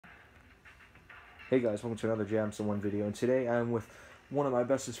Hey guys, welcome to another Jam Someone video, and today I'm with one of my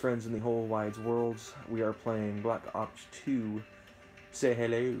bestest friends in the whole wide world. We are playing Black Ops 2. Say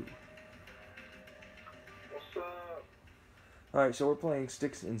hello. What's up? Alright, so we're playing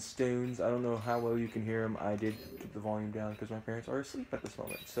Sticks and Stones. I don't know how well you can hear them. I did keep the volume down because my parents are asleep at this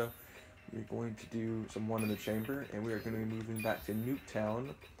moment. So we're going to do some One in the Chamber, and we are going to be moving back to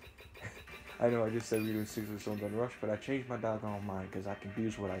Nuketown. I know I just said we were doing Sticks and Stones on Rush, but I changed my doggone mind because I can do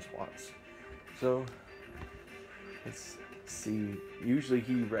what I want. So, let's see. Usually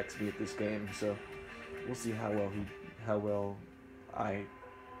he wrecks me at this game, so we'll see how well I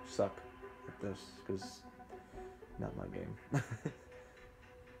suck at this, because not my game.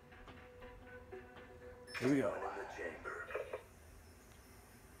 Here we go.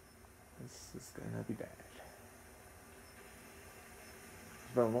 This is gonna be bad.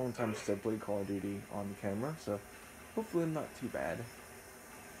 It's been a long time since I played Call of Duty on the camera, so hopefully I'm not too bad.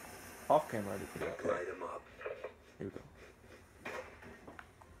 Off camera, I did pretty okay. Light him up. Here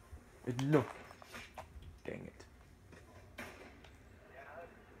we go. No. Dang it.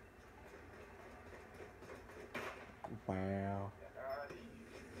 Wow.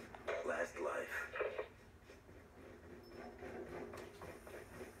 Last life.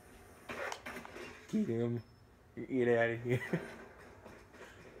 Get him. Get out of here.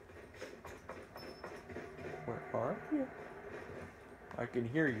 Where are you? I can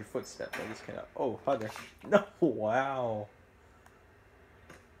hear your footsteps. I just cannot. Oh, hi there. No, wow.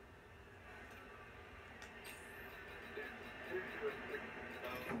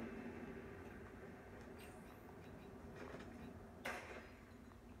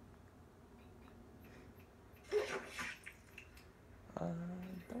 I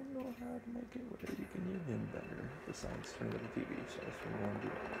don't know how to make it where you can hear him better besides turning the TV, so that's what I'm going to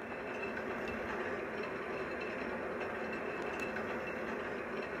do.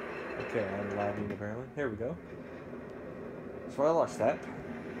 Okay, I'm lagging apparently. Here we go. So I lost that,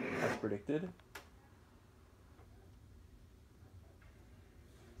 as predicted.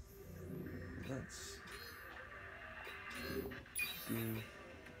 Let's do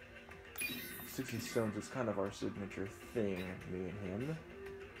Sticks and Stones. It's kind of our signature thing, me and him.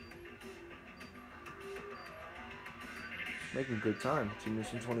 Making good time. 2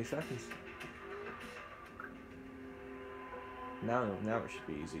 minutes and 20 seconds. Now it should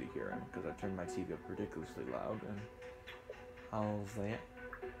be easy to hear him, because I turned my TV up ridiculously loud, and how's that?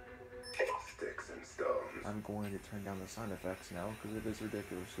 Sticks and Stones. I'm going to turn down the sound effects now, because it is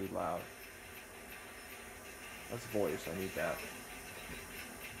ridiculously loud. That's voice, I need that.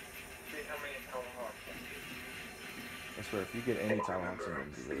 See how many tomahawks. I swear, if you get any tomahawks in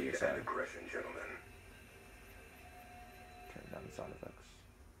them, you're really excited. Aggression, gentlemen. Turn down the sound effects.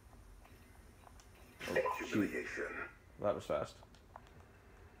 Oh, shoot. Humiliation. That was fast.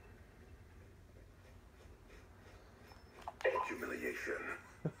 Humiliation.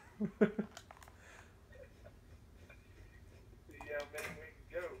 See how many we can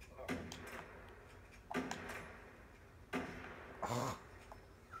go.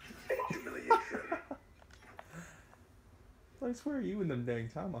 Humiliation. I swear, you and them dang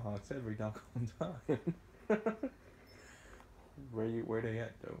tomahawks every doggone time. Where they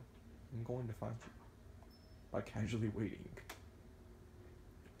at, though? I'm going to find you. By casually waiting.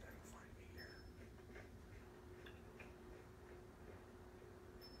 They'll find me here.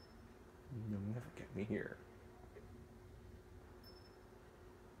 You'll never get me here.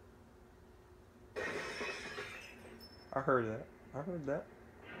 I heard that. I heard that.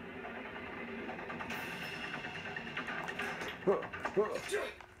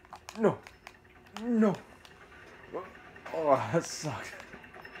 No. No. Oh, that sucked.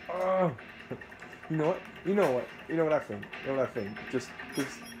 Oh. You know what? You know what? You know what I think? You know what I think? Just,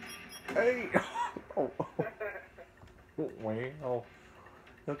 hey! Oh, wow.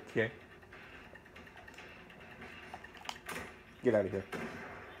 Okay. Get out of here.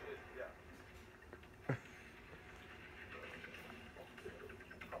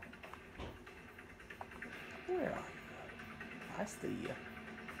 Where are you? I see you.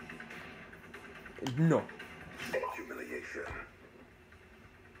 No. Humiliation.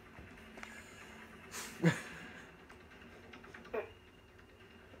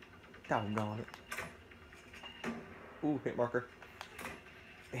 Doggone it. Ooh, hit marker.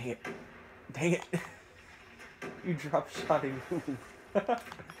 Dang it. Dang it. You drop shotting move.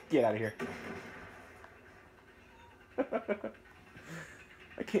 Get out of here.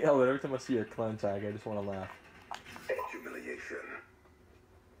 I can't help it. Every time I see your clown tag, I just want to laugh. Humiliation.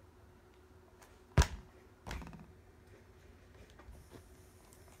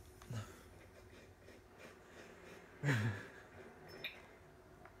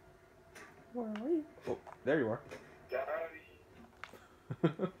 Where are you? There you are.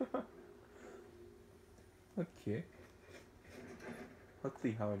 Okay. Let's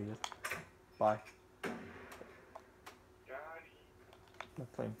see how it is. Bye. My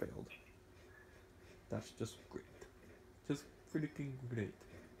plan failed. That's just great. Just freaking great.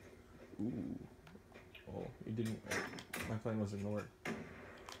 Ooh. Oh, it didn't. My plan was ignored.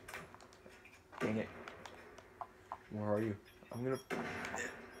 Dang it. Where are you? I'm gonna.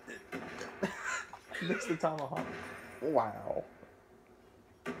 Missed the tomahawk. Wow.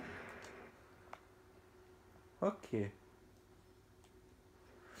 Okay.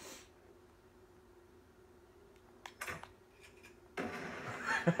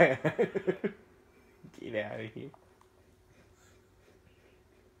 Get out of here.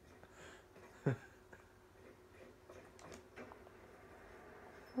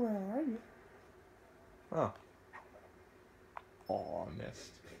 Where are you? Oh. Oh, I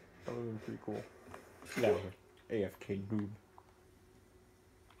missed. That would have been pretty cool. Get out of here. AFK noob.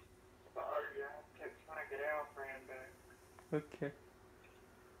 Okay.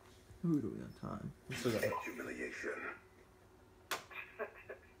 Who do we have time? We still got Humiliation.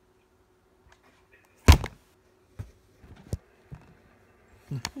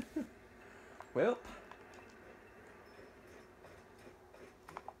 Well.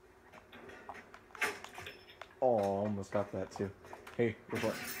 Oh, almost got that too. Hey, guess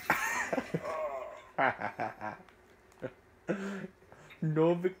what?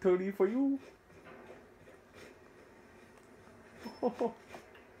 No victory for you.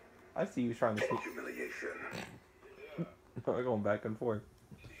 I see you trying to sneak. Humiliation. We're going back and forth.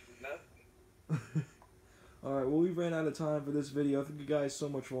 Alright, well, we ran out of time for this video. Thank you guys so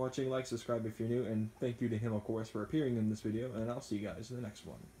much for watching. Like, subscribe if you're new, and thank you to him, of course, for appearing in this video, and I'll see you guys in the next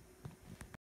one.